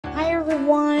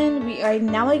everyone, we are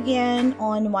now again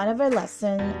on one of our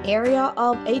lesson, area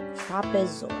of a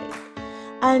trapezoid.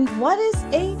 And what is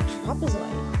a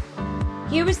trapezoid?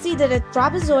 Here we see that a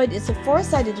trapezoid is a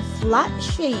four-sided flat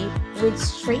shape with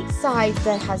straight sides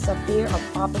that has a pair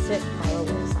of opposite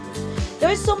parallel sides. There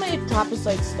are so many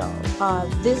trapezoids though.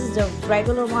 This is a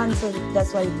regular one, so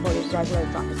that's why we call it regular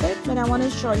trapezoid. But I want to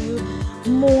show you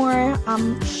more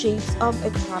shapes of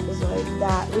a trapezoid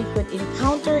that we could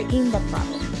encounter in the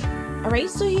problem.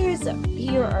 Alright, so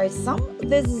here are some.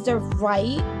 This is the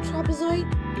right trapezoid,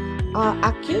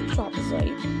 acute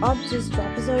trapezoid, obtuse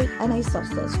trapezoid, and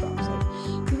isosceles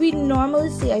trapezoid. We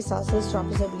normally see isosceles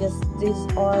trapezoid because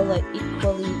these are like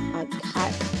equally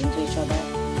cut into each other,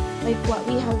 like what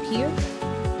we have here.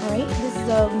 Alright, this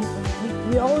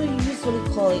is we all usually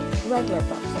call it regular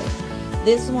trapezoid.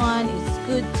 This one is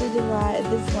good to divide.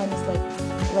 This one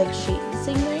is like shaped the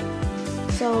same way.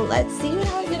 So let's see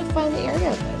how we're gonna find the area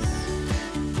of this.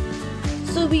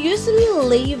 So we usually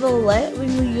label it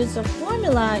when we use a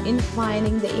formula in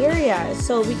finding the area.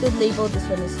 So we could label this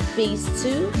one as base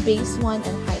 2, base 1,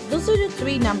 and height. Those are the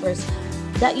three numbers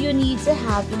that you need to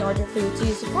have in order for you to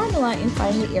use a formula in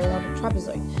finding the area of a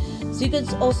trapezoid. So you could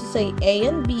also say A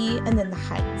and B and then the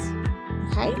height.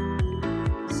 Okay?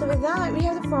 So with that, we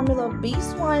have the formula of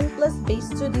base 1 plus base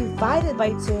 2 divided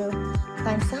by 2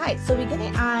 times the height. So we're going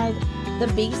to add the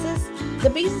bases. The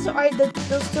bases are those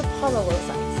two parallel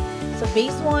sides. So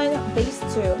base 1, base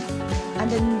 2,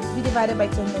 and then we divide it by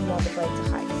 2 and then multiply it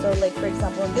to height. So like for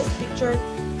example in this picture,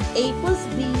 A plus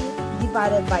B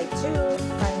divided by 2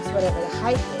 times whatever the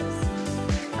height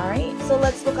is. Alright, so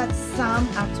let's look at some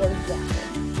actual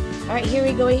examples. Alright, here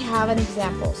we go, we have an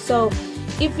example. So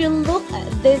if you look at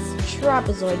this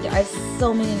trapezoid, there are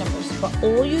so many numbers, but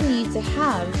all you need to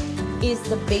have is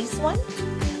the base 1,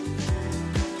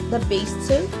 the base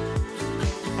 2,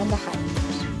 and the height.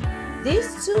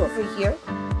 These two over here,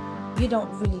 you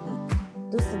don't really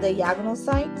need. Those are the diagonal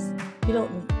sides, you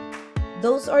don't need.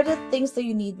 Those are the things that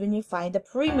you need when you find the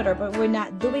perimeter, but we're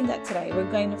not doing that today.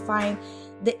 We're going to find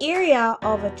the area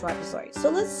of a trapezoid. So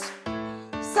let's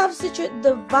substitute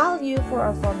the value for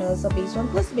our formula. So base 1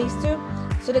 plus base 2,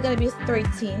 so they're going to be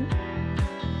 13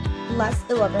 plus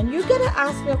 11. You're going to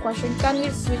ask me a question, can we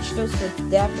switch those two?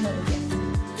 Definitely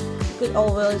yes. You could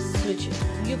always switch it.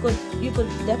 You could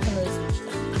definitely switch them.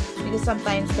 Because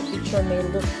sometimes the picture may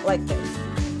look like this,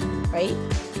 right?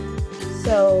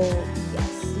 So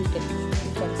yes, you can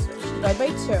switch. Divide by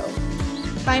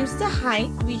 2 times the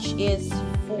height, which is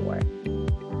 4.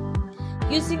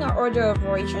 Using our order of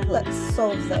operation, let's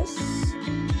solve this.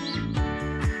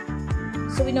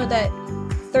 So we know that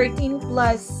 13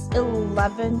 plus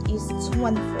 11 is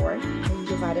 24. And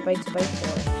divided by 2 by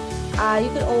 4. You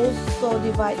could also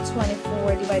divide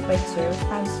 24 divided by 2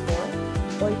 times 4.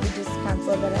 Or you could just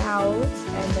cancel that out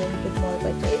and then you could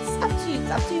multiply. It's up to you.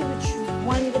 It's up to you which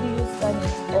one you're going to use, and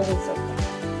it's always okay.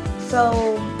 So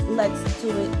let's do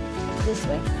it this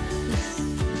way. It's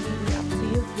really up to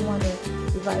you if you want to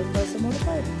divide first and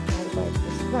multiply. Multiply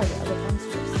first, divide the other ones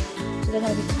first. So they're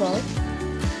going to be 12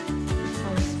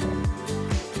 times 4.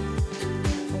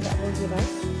 And that will give us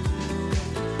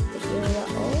the area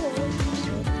of.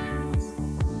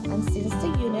 And since the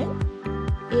unit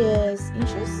is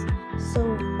inches, so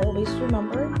always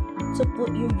remember to put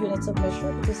your units of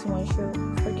measure, because once you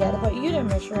forget about unit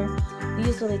measure, you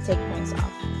usually take points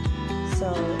off.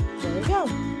 So there we go.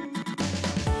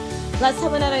 Let's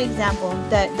have another example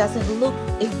that doesn't look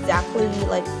exactly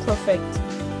like perfect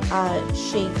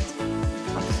shaped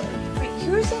trapezoid. Right,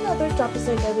 here's another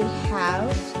trapezoid that we have.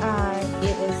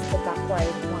 It is the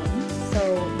backward one. So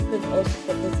you could also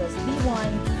put this as B1,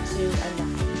 B2, and the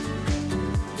height.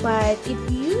 But if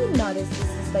you notice, this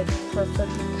is like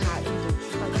perfectly cut into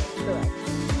each other, correct?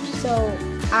 So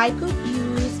I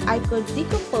could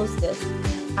decompose this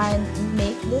and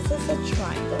make this as a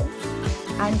triangle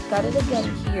and cut it again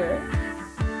here,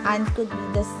 and could be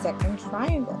the second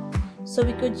triangle. So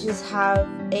we could just have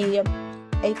a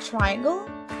triangle,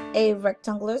 a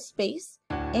rectangular space,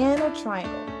 and a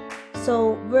triangle.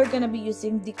 So we're gonna be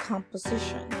using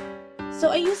decomposition. So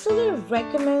I usually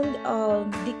recommend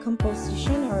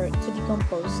decomposition, or to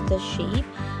decompose the shape,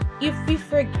 if we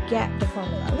forget the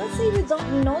formula. Let's say we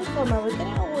don't know the formula, we're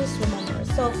gonna always remember.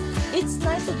 So it's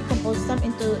nice to decompose them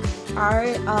into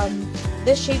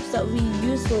the shapes that we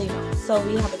usually know. So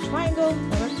we have a triangle,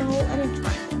 a rectangle, and a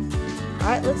triangle.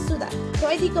 Alright, let's do that. So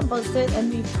I decomposed it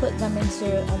and we put them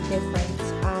into a different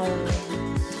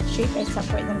shape. I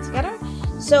separate them together.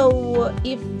 So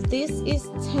if this is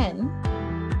 10,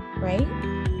 right?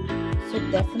 So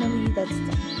definitely that's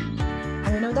 10.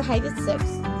 And we know the height is 6.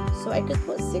 So I could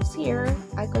put 6 here.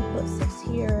 I could put 6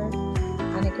 here.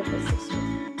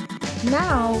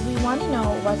 Now we want to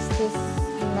know what's this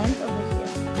length over here.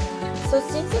 So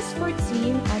since it's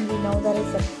 14 and we know that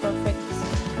it's a perfect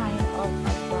kind of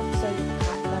a trapezoid, you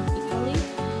cut them equally.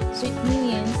 So it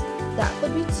means that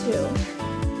would be 2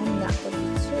 and that would be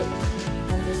 2.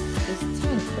 And this is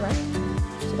 10, correct?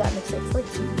 So that makes it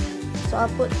 14. So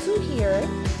I'll put 2 here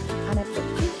and I put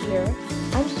 2 here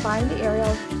and find the area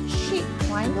of shape,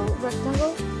 triangle,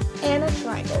 rectangle, and a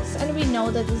triangle. And we know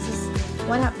that this is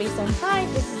 1/2 base times height,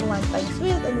 this is length times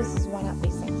width, and this is 1/2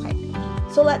 base times height.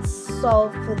 So let's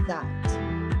solve for that.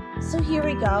 So here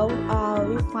we go.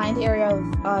 We find the area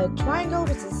of triangle,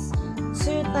 which is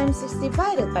 2 times 6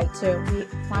 divided by 2. We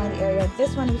find the area of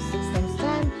this one, which is 6 times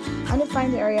 10, and we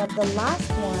find the area of the last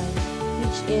one,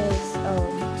 which is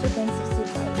 2 times 6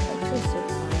 divided by 2. So we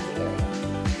find the area.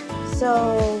 So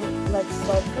let's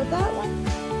solve for that one.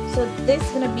 So this is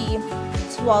gonna be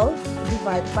 12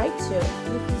 divided by 2,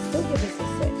 we can still give us a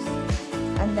 6,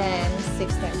 and then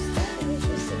 6 times 10, which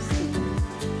is 60,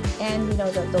 and we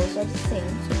know that those are the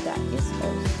same, so that is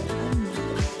also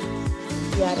another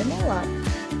 6. You add them all up,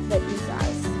 that gives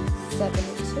us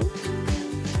 72.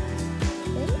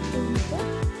 Okay, and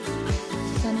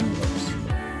centimeters.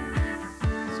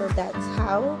 So that's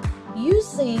how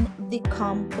using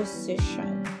decomposition.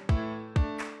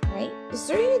 Right? Is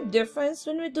there any difference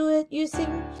when we do it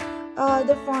using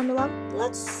the formula?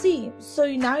 Let's see. So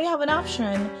now you have an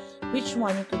option which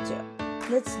one you could do.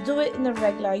 Let's do it in the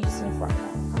regular using formula.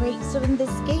 Alright, so in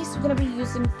this case we're going to be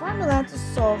using formula to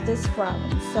solve this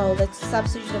problem. So let's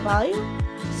substitute the value.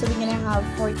 So we're going to have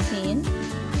 14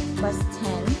 plus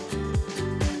 10,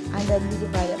 and then we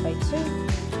divide it by 2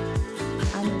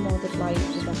 and we multiply it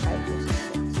with the height, which is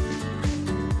 6.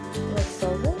 Let's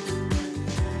solve it.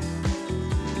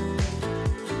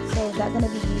 So that's going to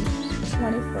be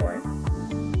 24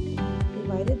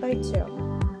 divided by 2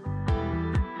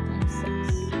 times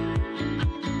 6.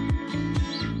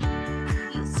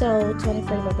 So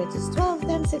 24 divided by 2 is 12,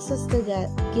 times 6 is to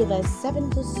give us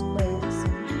 72 square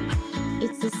centimeters.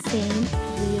 It's the same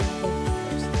with the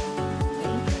first one,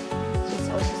 okay? So it's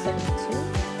also 72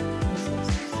 and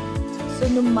 6. So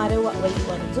no matter what way you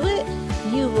want to do it,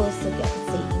 you will still get the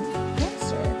same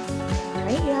answer.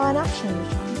 Alright, you have an option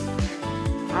which one.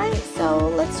 Alright, so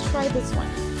let's try this one.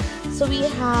 So we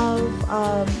have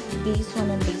base 1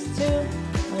 and base 2,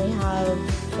 and we have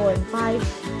 4 and 5.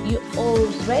 You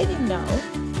already know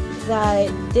that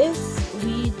this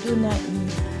we do not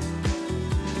need.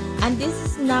 And this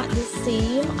is not the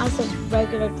same as a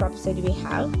regular trapezoid we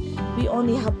have. We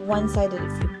only have one side that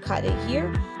if you cut it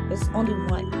here, there's only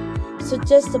one. So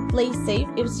just to play safe,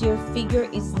 if your figure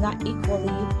is not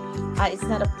equally, it's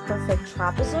not a perfect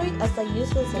trapezoid, as I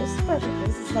usually say, it's perfect.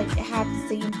 This is like it has the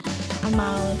same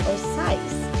amount or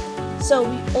size. So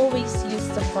we always use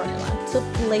the formula to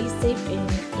play safe in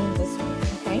this one,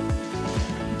 okay?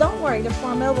 Don't worry, the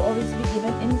formula will always be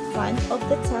given in front of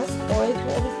the test, or it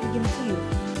will always be given to you.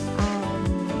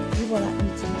 You will not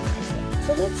need to memorize it.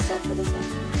 So let's solve for this one.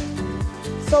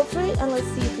 Solve for it and let's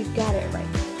see if you got it right.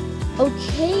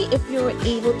 Okay, if you were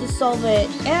able to solve it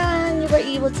and you were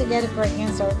able to get a correct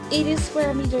answer of 80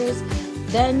 square meters,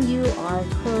 then you are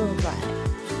correct.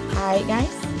 Alright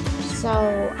guys, so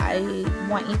I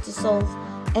want you to solve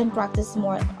and practice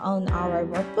more on our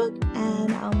workbook,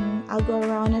 and I'll go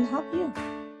around and help you.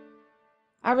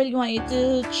 I really want you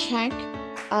to check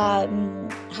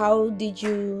how did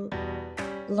you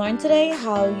learn today,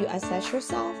 how you assess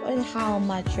yourself, and how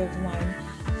much you've learned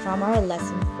from our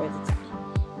lesson for the day.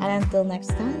 And until next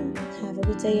time, have a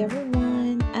good day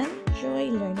everyone, and enjoy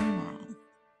learning.